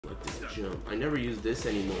like this jump. I never use this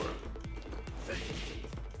anymore.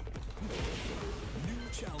 New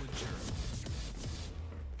challenger.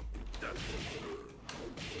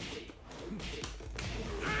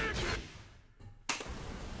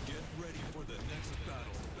 Get ready for the next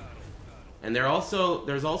battle. And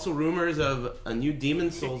there's also rumors of a new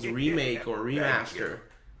Demon Souls remake or remaster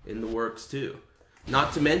in the works too.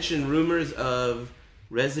 Not to mention rumors of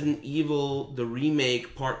Resident Evil the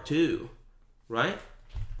remake part 2, right?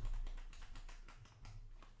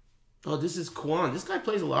 Oh, this is Quan. This guy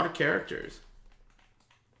plays a lot of characters.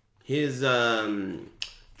 His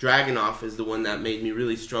Dragonoff is the one that made me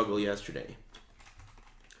really struggle yesterday.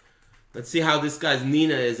 Let's see how this guy's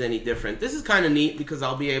Nina is any different. This is kind of neat because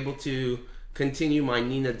I'll be able to continue my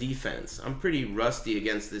Nina defense. I'm pretty rusty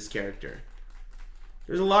against this character.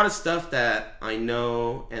 There's a lot of stuff that I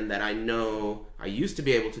know and that I know I used to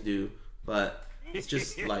be able to do, but it's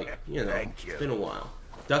just like, you know, it's been a while.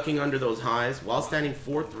 Ducking under those highs while standing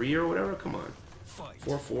 4-3 or whatever, come on.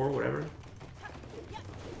 4-4, whatever.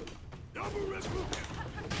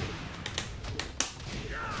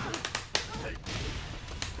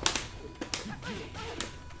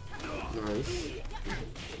 Nice.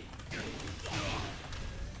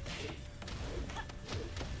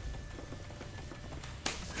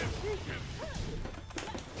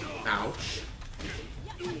 Ouch.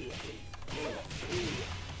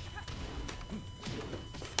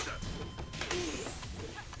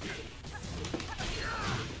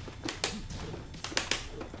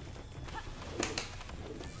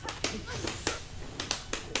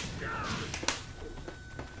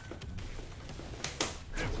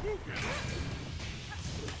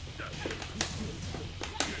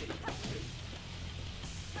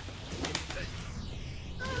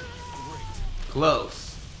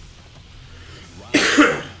 Close.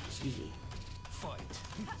 Excuse me. Fight.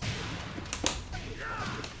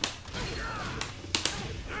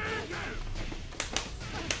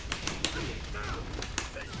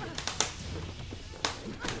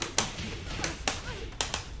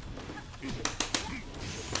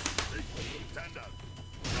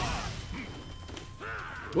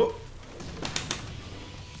 Whoop.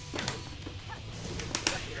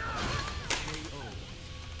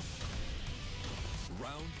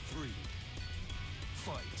 Round 3.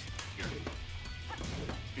 Fight.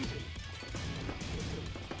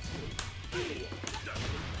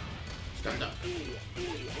 Stand up.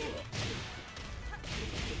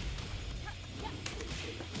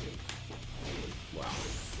 Wow.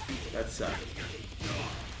 That sucked.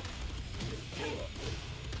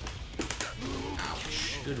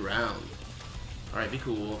 Ouch. Good round. Alright, be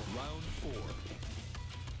cool. Round 4.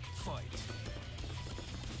 Fight.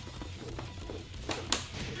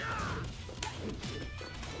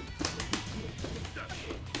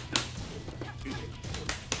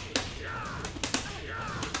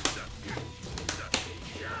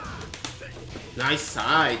 Nice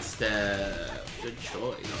sidestep. Good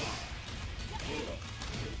choice.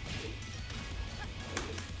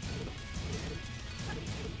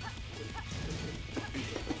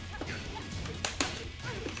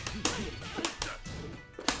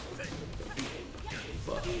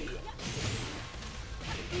 Fuck.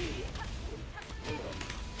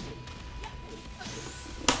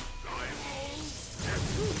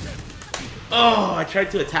 Oh, I tried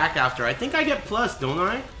to attack after. I think I get plus, don't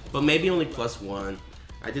I? But maybe only +1.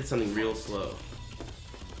 I did something real slow.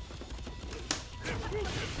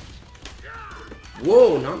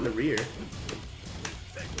 Whoa, not in the rear.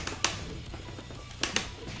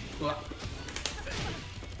 That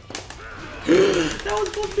was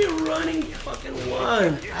supposed to be a running fucking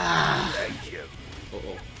one. Ah.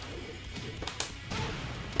 Uh-oh.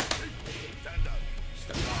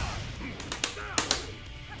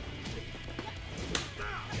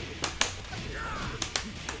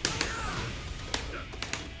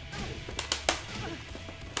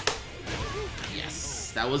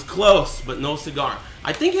 That was close, but no cigar.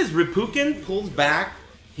 I think his Ripuken pulls back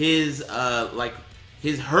his like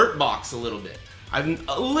his hurt box a little bit. I've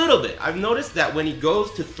noticed that when he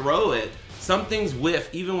goes to throw it, some things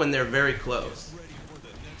whiff even when they're very close.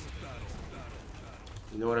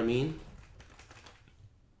 You know what I mean?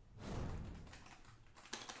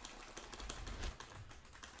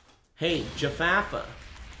 Hey, Jaffafa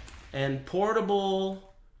and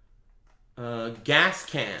Portable Gas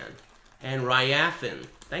Can and Ryafin,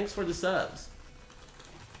 thanks for the subs.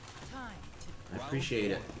 I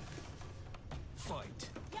appreciate it. Fight.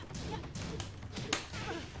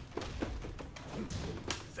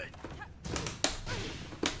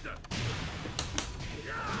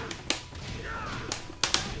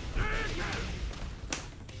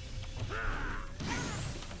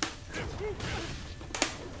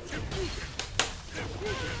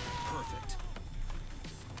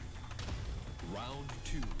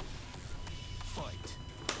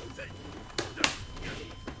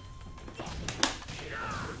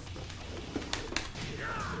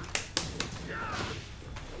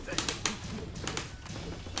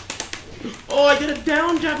 Oh, I did a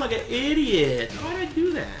down jab like an idiot. Why did I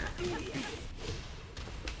do that?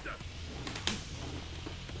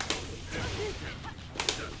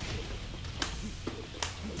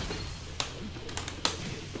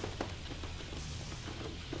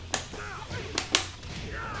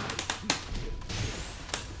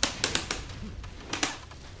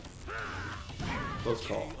 Close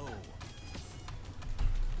call.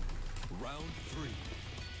 Round 3.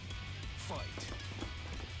 Fight.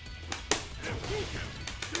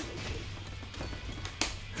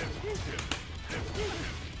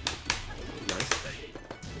 Nice.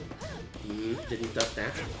 Didn't duck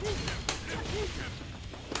that.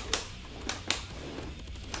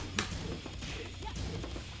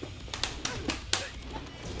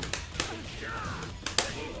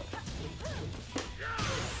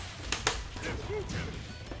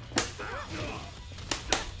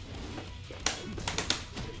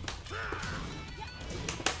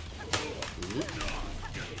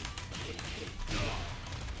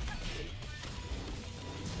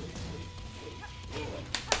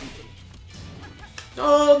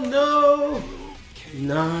 Oh no!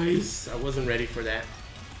 Nice. I wasn't ready for that.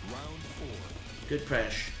 Round 4. Good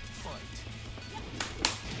crash. Fight.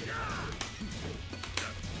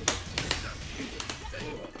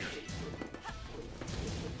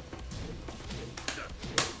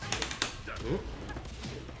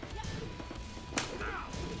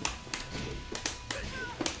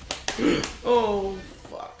 Oh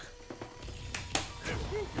fuck.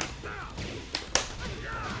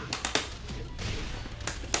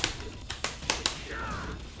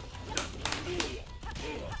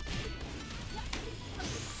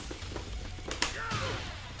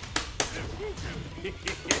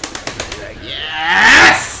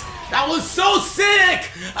 Yes! That was so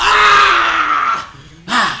sick! Ah!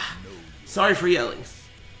 Ah! Sorry for yelling.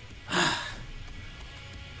 Ah.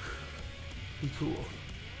 Be cool.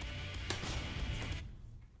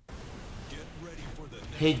 Get ready for the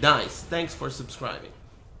next. Hey Dice, thanks for subscribing.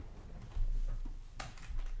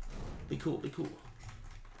 Be cool, be cool.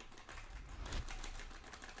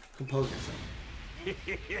 Compose yourself.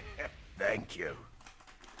 Thank you.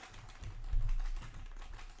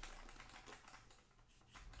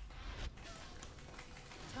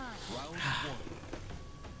 Round 1.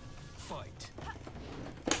 Fight.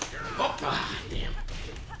 Oh, ah, damn.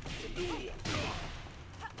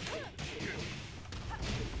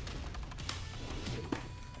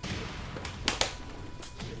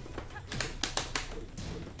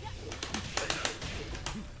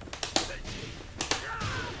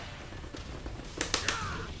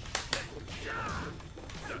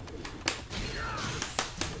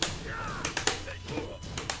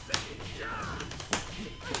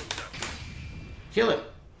 Kill him.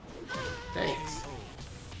 Thanks.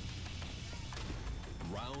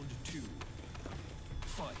 Round 2.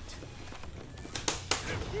 Fight.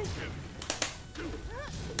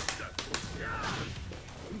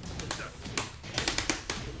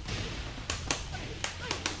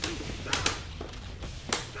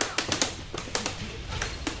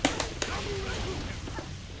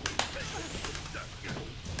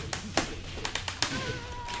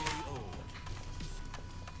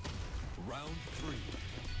 Round 3.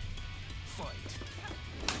 Fight.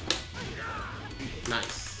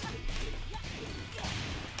 Nice.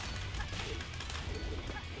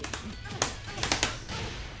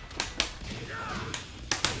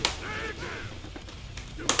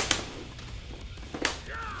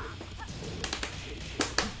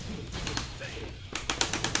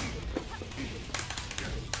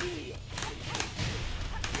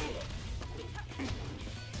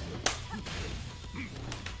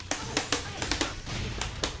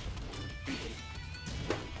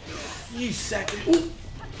 You second. Ooh.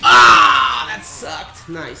 Ah, that sucked.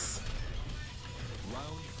 Nice.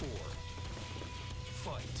 Round 4.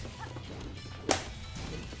 Fight.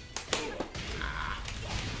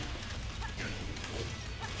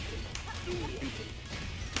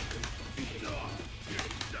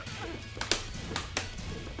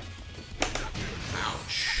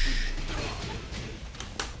 Ouch.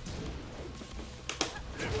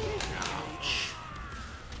 Ouch.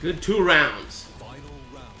 Good 2 rounds. Final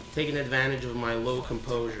round. Taking advantage of my low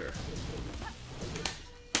composure.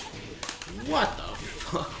 What the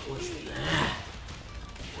fuck was that?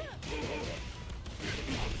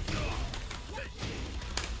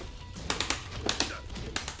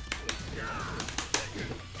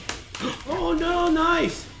 Oh no,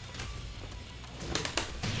 nice!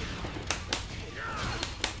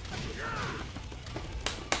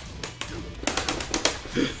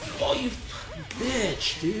 Oh, you fucking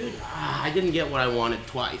bitch, dude. Ah, I didn't get what I wanted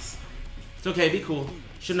twice. It's okay, be cool.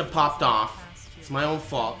 Shouldn't have popped off. It's my own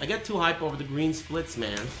fault. I get too hype over the green splits,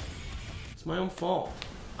 man. It's my own fault.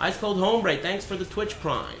 Ice Cold Hombre, thanks for the Twitch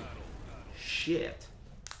Prime. Shit.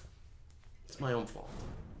 It's my own fault.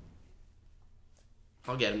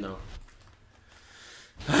 I'll get him, though.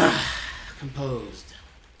 Composed.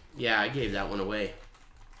 Yeah, I gave that one away.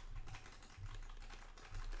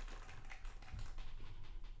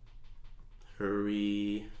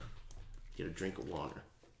 Hurry. Get a drink of water.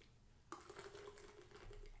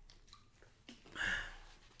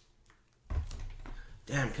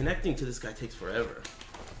 Damn, connecting to this guy takes forever.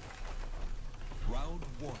 Round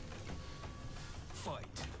one. Fight.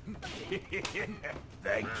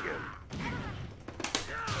 Thank you.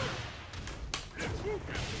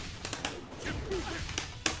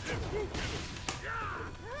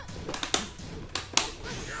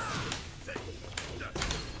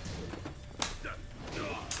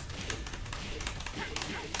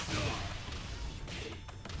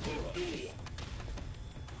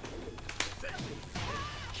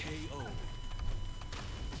 KO.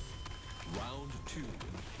 Round two.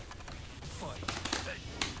 Fight.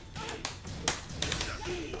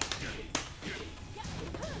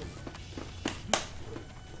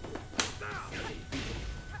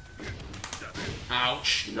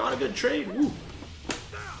 Ouch. Not a good trade. Woo.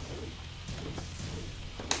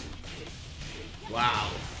 Wow.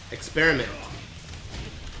 Experiment.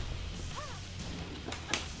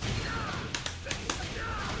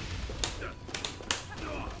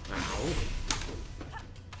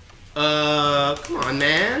 Ow. Come on,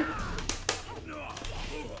 man.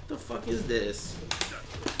 What the fuck is this?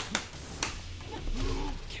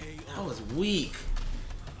 That was weak.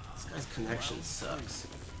 This guy's connection sucks.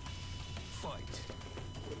 Fight.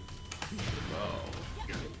 Whoa.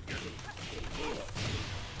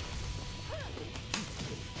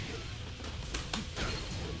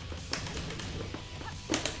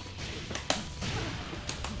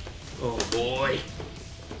 Oh boy.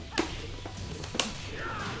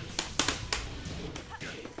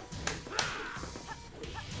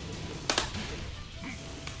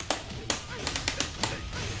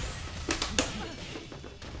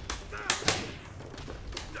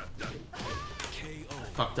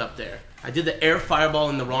 Fucked up there. I did the air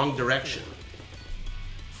fireball in the wrong direction.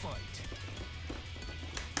 Fight.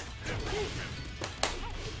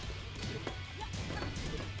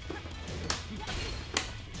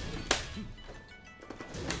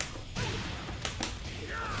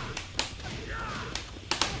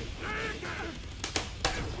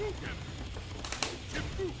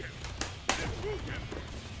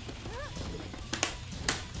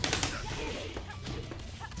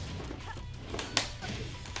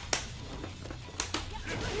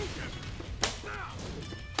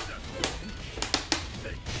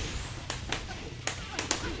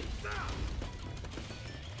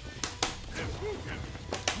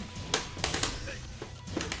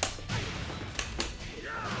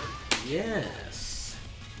 Yes.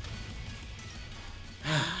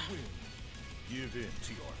 Give in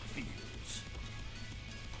to your fears.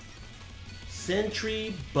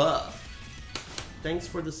 Sentry Buff. Thanks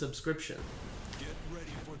for the subscription. Get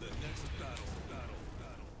ready for the next battle.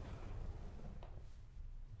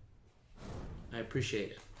 I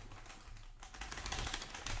appreciate it.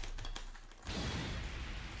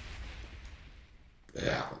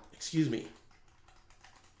 Yeah. Excuse me.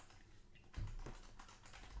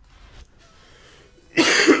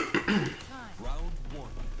 Round one.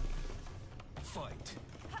 Fight.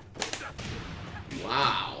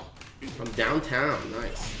 Wow. From downtown.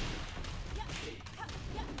 Nice.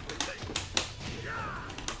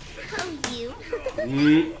 Oh, you.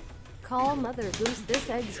 Call Mother Goose, this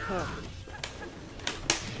egg's cooked.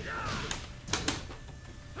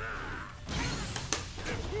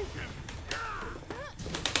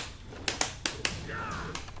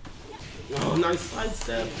 Oh, nice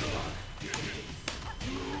sidestep.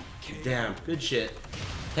 Damn, good shit.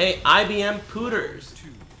 Hey, IBM Pooters.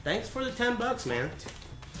 Thanks for the 10 bucks, man.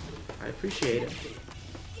 I appreciate it.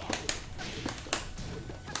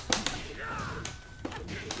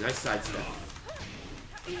 Nice sidestep.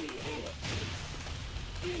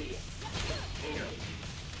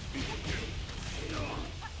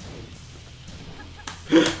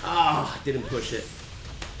 Ah, didn't push it.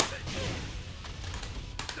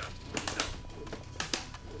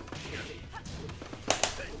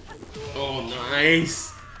 Oh,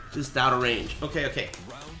 nice. Just out of range. Okay, okay.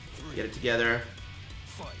 Round three. Get it together.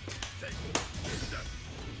 Fight.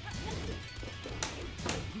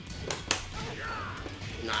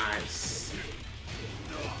 Nice.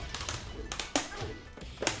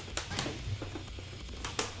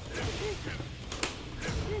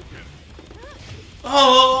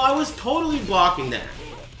 Oh, I was totally blocking that.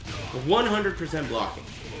 100% blocking.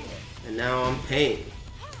 And now I'm paying.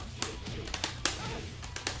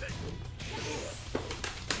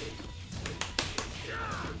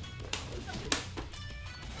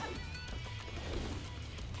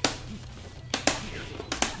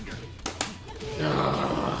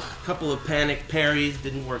 Couple of panic parries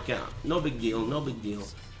didn't work out. No big deal, no big deal.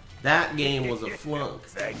 That game was a flunk.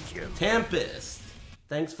 Thank you. Tempest,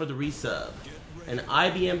 thanks for the resub. And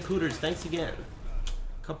IBM Pooters, thanks again.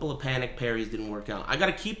 Couple of panic parries didn't work out. I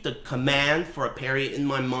gotta keep the command for a parry in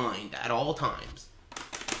my mind at all times.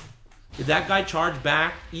 Did that guy charge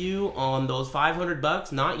back you on those 500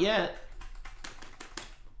 bucks? Not yet.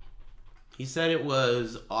 He said it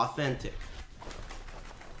was authentic.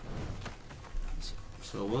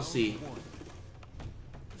 So we'll see.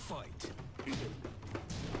 Fight.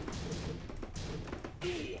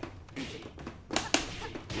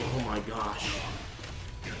 Oh my gosh.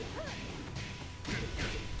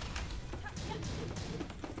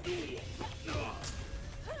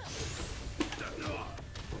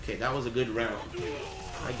 Okay, that was a good round.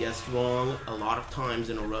 I guessed wrong a lot of times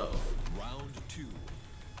in a row. Round 2.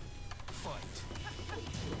 Fight.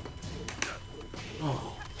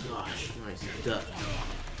 Oh gosh, nice duck.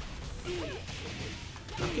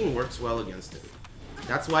 Ducking works well against him.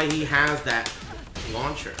 That's why he has that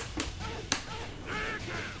launcher.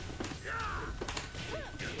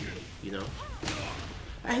 You know?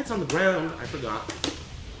 That hits on the ground, I forgot.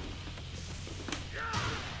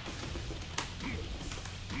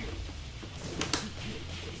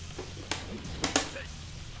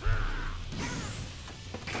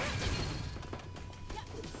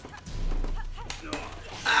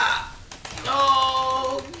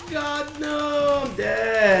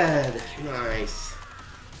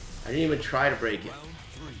 I didn't even try to break it. Round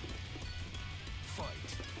 3. Fight.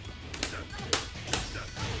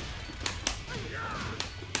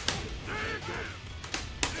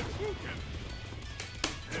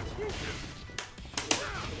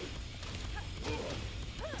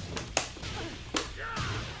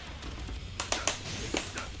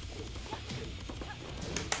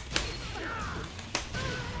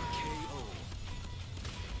 KO.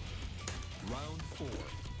 Round 4.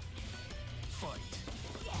 Fight.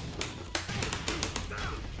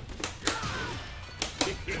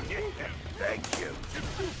 Thank you.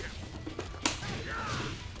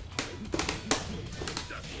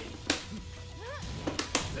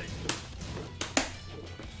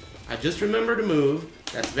 I just remembered a move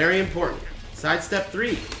that's very important. Sidestep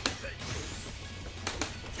 3.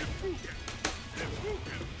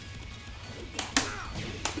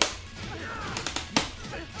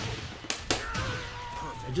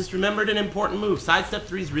 I just remembered an important move. Sidestep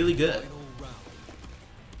 3 is really good. Final round.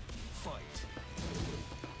 Fight.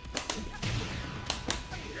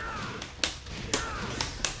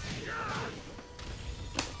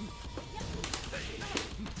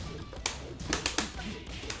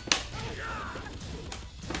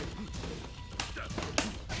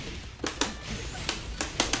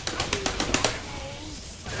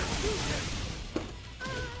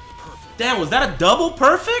 Damn, was that a double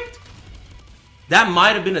perfect? That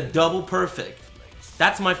might have been a double perfect.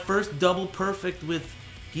 That's my first double perfect with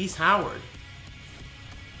Geese Howard.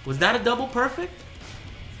 Was that a double perfect?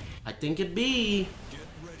 I think it'd be.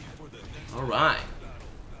 Alright.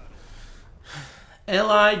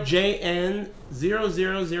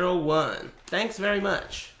 LIJN0001. Thanks very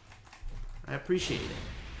much. I appreciate it.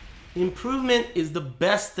 Improvement is the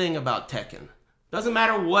best thing about Tekken. Doesn't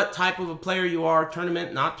matter what type of a player you are,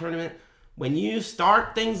 tournament, not tournament. When you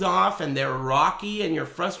start things off and they're rocky and you're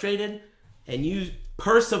frustrated and you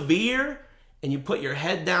persevere and you put your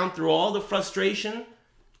head down through all the frustration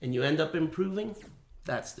and you end up improving,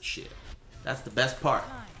 that's the shit. That's the best part.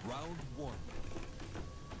 Round 1.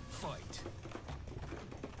 Fight.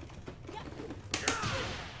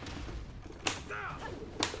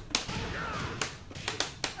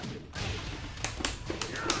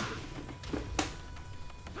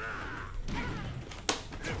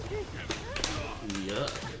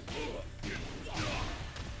 Yuck.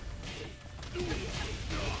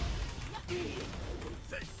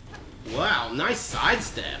 Wow, nice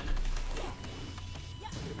sidestep.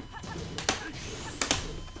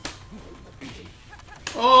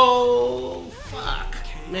 Oh, fuck.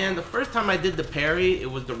 Man, the first time I did the parry,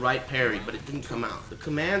 it was the right parry, but it didn't come out. The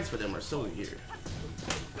commands for them are so weird.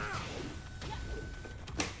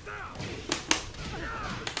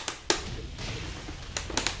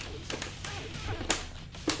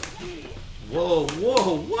 Whoa,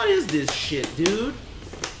 whoa, what is this shit, dude?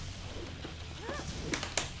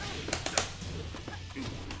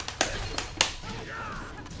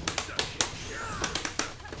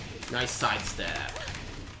 Nice sidestep.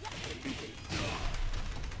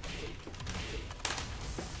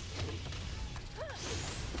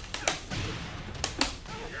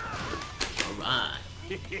 Alright.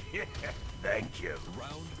 Thank you.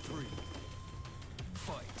 Round 3.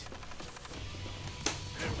 Fight.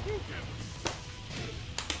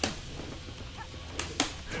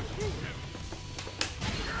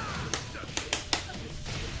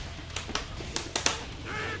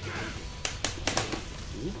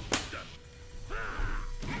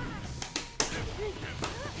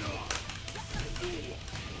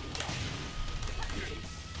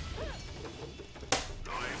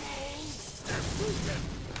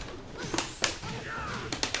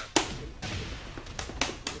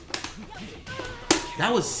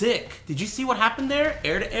 That was sick. Did you see what happened there?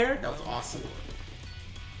 Air to air? That was awesome.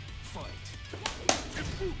 Fight.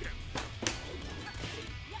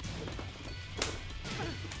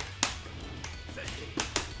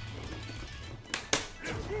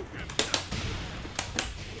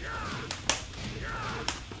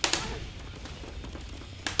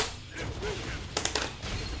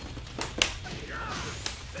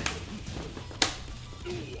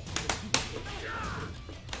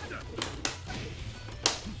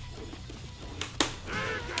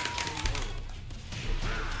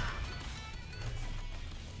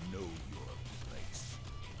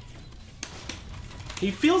 He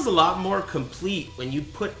feels a lot more complete when you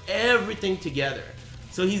put everything together.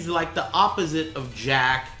 So he's like the opposite of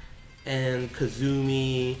Jack and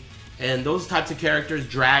Kazumi and those types of characters,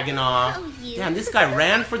 Dragunov. Oh, you. Damn, this guy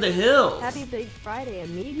ran for the hills. Happy Big Friday,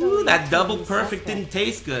 amigo. Ooh, that double YouTube perfect suspect. didn't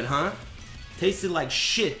taste good, huh? Tasted like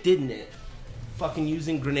shit, didn't it? Fucking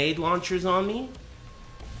using grenade launchers on me?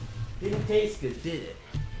 Didn't taste good, did it?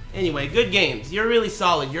 Anyway, good games. You're really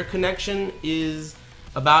solid. Your connection is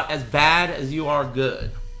about as bad as you are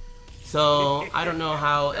good. So, I don't know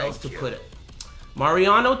how else to put it.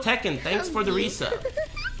 Mariano Tekken, thanks for the resub.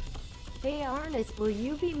 Hey Arnis, will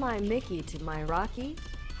you be my Mickey to my Rocky?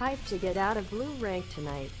 Hype to get out of blue rank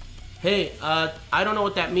tonight. Hey, I don't know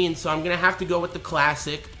what that means, so I'm gonna have to go with the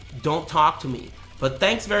classic, don't talk to me. But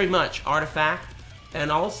thanks very much, Artifact.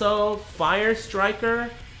 And also, Fire Striker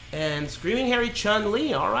and Screaming Harry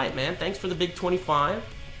Chun-Li. Alright, man, thanks for the big 25.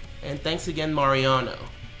 And thanks again, Mariano.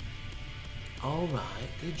 Alright,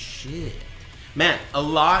 good shit. Man, a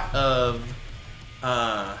lot of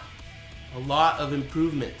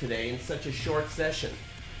improvement today in such a short session.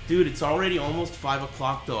 Dude, it's already almost 5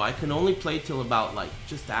 o'clock though. I can only play till about like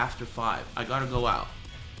just after 5. I gotta go out.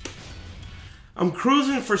 I'm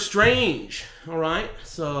cruising for Strange. Alright,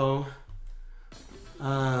 so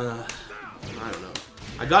I don't know.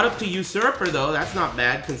 I got up to Usurper though, that's not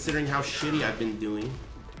bad considering how shitty I've been doing.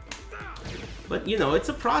 But you know, it's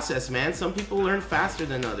a process, man. Some people learn faster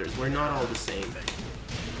than others. We're not all the same.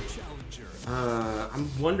 I'm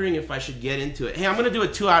wondering if I should get into it. Hey, I'm gonna do a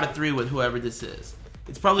 2 out of 3 with whoever this is.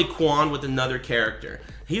 It's probably Quan with another character.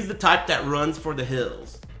 He's the type that runs for the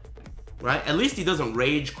hills. Right? At least he doesn't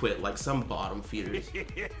rage quit like some bottom feeders.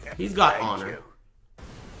 He's got honor.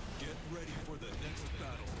 Get ready for the next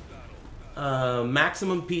battle.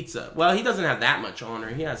 Maximum Pizza. Well, he doesn't have that much honor.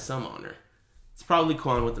 He has some honor. It's probably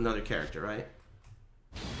Quan with another character, right?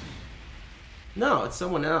 No, it's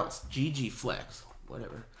someone else. GG Flex.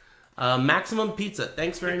 Whatever. Maximum Pizza.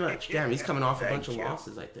 Thanks very much. Damn, he's coming off a bunch of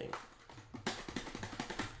losses, I think.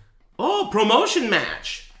 Oh, promotion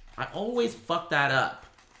match. I always fuck that up.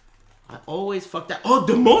 I always fuck that. Oh,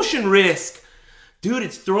 demotion risk. Dude,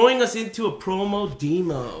 it's throwing us into a promo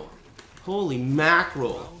demo. Holy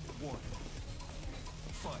mackerel. Round 1.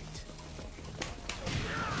 Fight.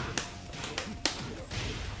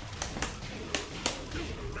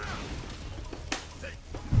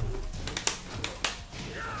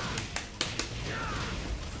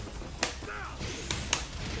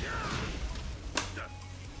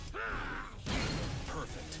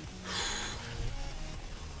 Perfect.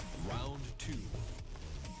 Round 2.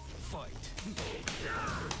 Fight.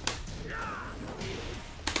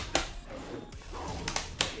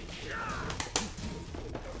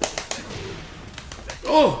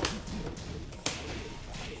 Oh!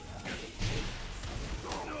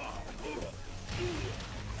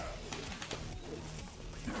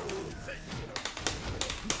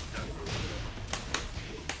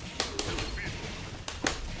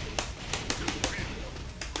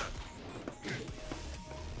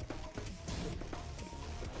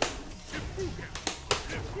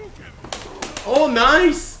 Oh,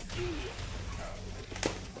 nice!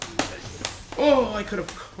 Oh, I could have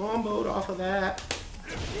comboed off of that.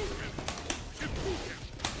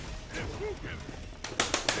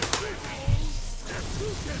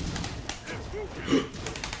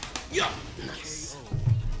 Yeah. Nice.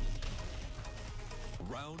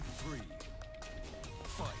 Round 3.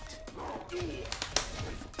 Fight.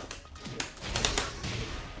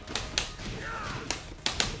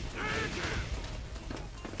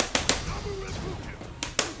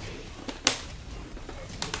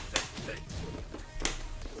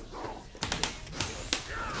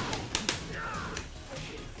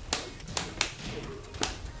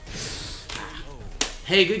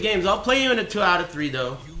 Hey, good games. I'll play you in a 2 out of 3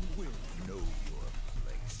 though. You will know your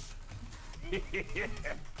place.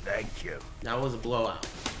 Thank you. That was a blowout.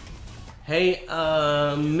 Hey,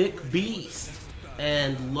 Mick Beast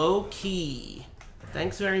and Low Key.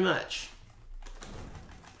 Thanks very much.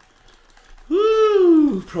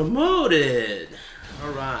 Woo! Promoted.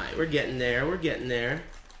 All right, we're getting there. We're getting there.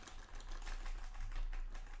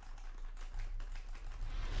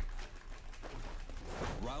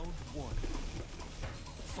 Round 1.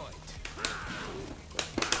 Fight.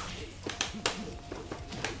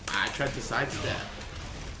 I tried to sidestep.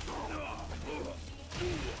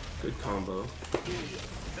 Good combo.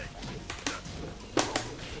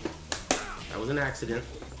 That was an accident.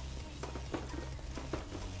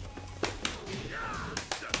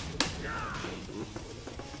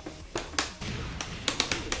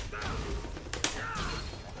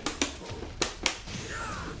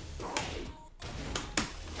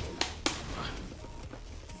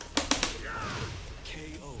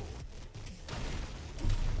 KO.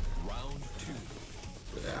 Round 2.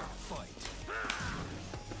 Yeah. Fight.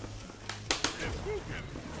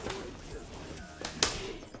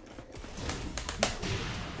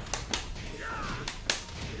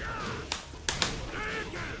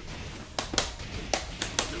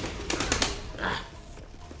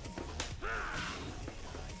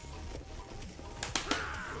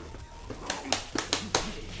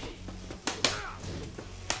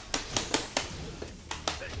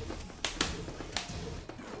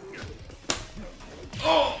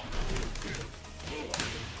 Oh!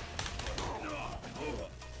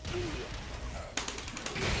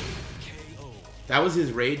 KO. That was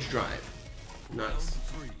his rage drive. Nice.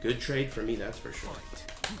 Good trade for me, that's for sure.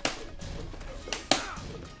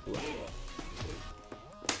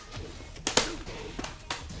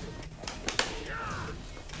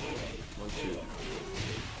 One, two.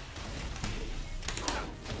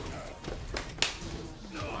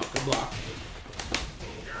 Good block.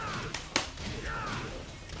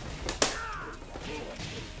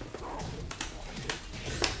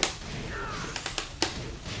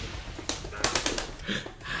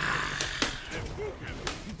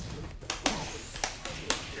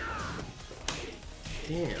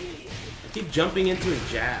 Damn. I keep jumping into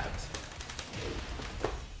his jabs.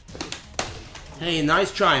 Hey,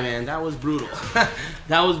 nice try, man. That was brutal.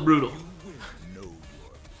 That was brutal.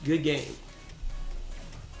 Good game.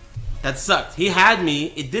 That sucked. He had me.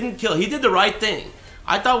 It didn't kill. He did the right thing.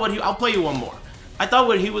 I thought what he... I'll play you one more. I thought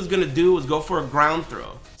what he was going to do was go for a ground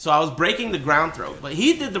throw. So I was breaking the ground throw. But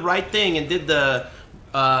he did the right thing and did the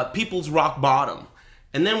people's rock bottom.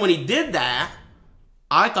 And then when he did that,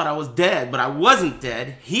 I thought I was dead, but I wasn't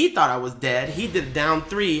dead. He thought I was dead. He did down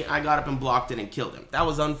 3. I got up and blocked it and killed him. That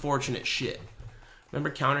was unfortunate shit. Remember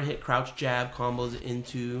counter hit, crouch jab, combos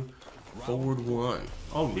into forward 1.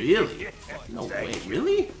 Oh, really? No way.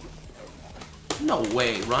 Really? No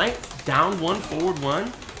way, right? Down 1, forward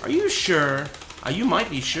 1? Are you sure? You might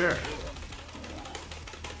be sure.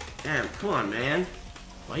 Damn, come on, man.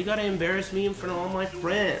 Why you gotta embarrass me in front of all my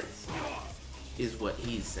friends? Is what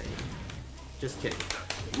he's saying. Just kidding.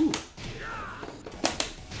 Ooh.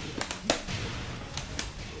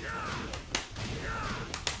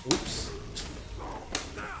 Oops.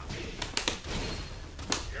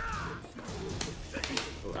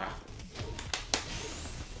 Wow.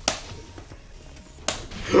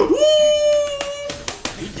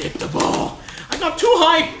 He dipped the ball. I got too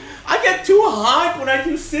hype. I get too hype when I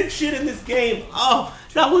do sick shit in this game. Oh,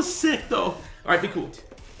 that was sick though. Alright, be cool.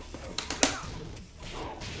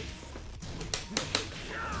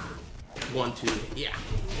 One, two, yeah.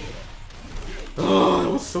 Oh, that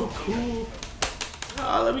was so cool.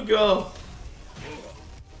 Ah, let me go.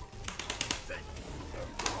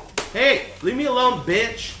 Hey, leave me alone,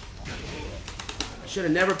 bitch. I should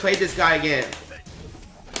have never played this guy again.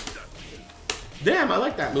 Damn, I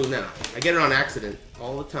like that move now. I get it on accident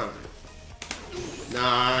all the time.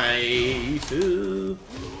 Nice. Ooh.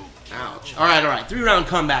 Ouch. All right. 3-round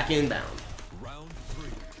comeback inbound. Round 3.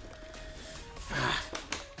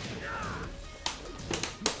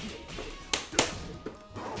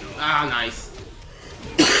 Ah, nice.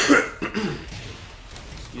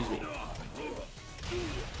 Excuse me.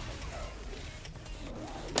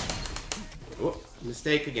 Oh, missed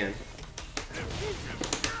Mistake again.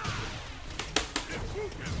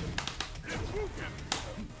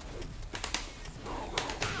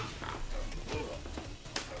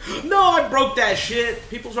 No, I broke that shit.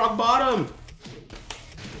 People's Rock Bottom.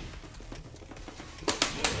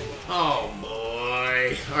 Oh,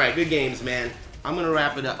 boy. All right, good games, man. I'm going to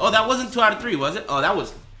wrap it up. Oh, that wasn't 2 out of 3, was it? Oh,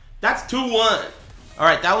 that's 2-1. All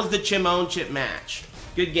right, that was the Chimone Chip match.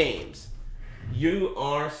 Good games. You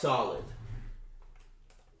are solid.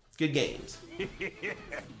 Good games.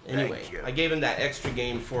 Anyway, I gave him that extra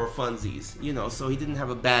game for funsies, you know, so he didn't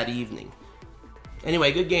have a bad evening.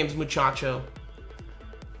 Anyway, good games, muchacho.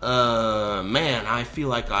 Man, I feel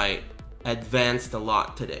like I advanced a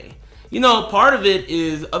lot today. You know, part of it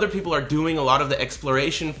is other people are doing a lot of the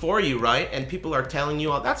exploration for you, right? And people are telling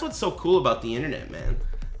you all. That's what's so cool about the internet, man.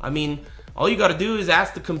 I mean, all you got to do is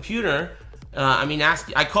ask the computer.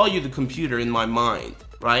 I call you the computer in my mind,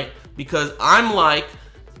 right? Because I'm like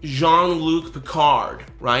Jean-Luc Picard,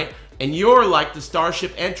 right? And you're like the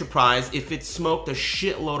Starship Enterprise if it smoked a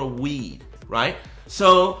shitload of weed, right?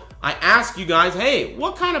 So I ask you guys, hey,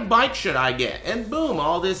 what kind of bike should I get? And boom,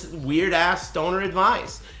 all this weird-ass stoner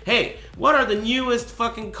advice. Hey, what are the newest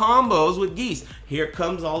fucking combos with Geese? Here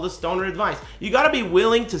comes all the stoner advice. You gotta be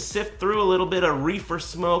willing to sift through a little bit of reefer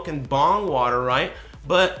smoke and bong water, right?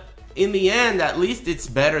 But in the end, at least it's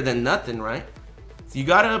better than nothing, right? So you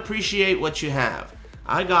gotta appreciate what you have.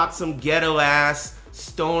 I got some ghetto-ass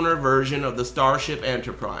stoner version of the Starship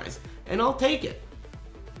Enterprise, and I'll take it.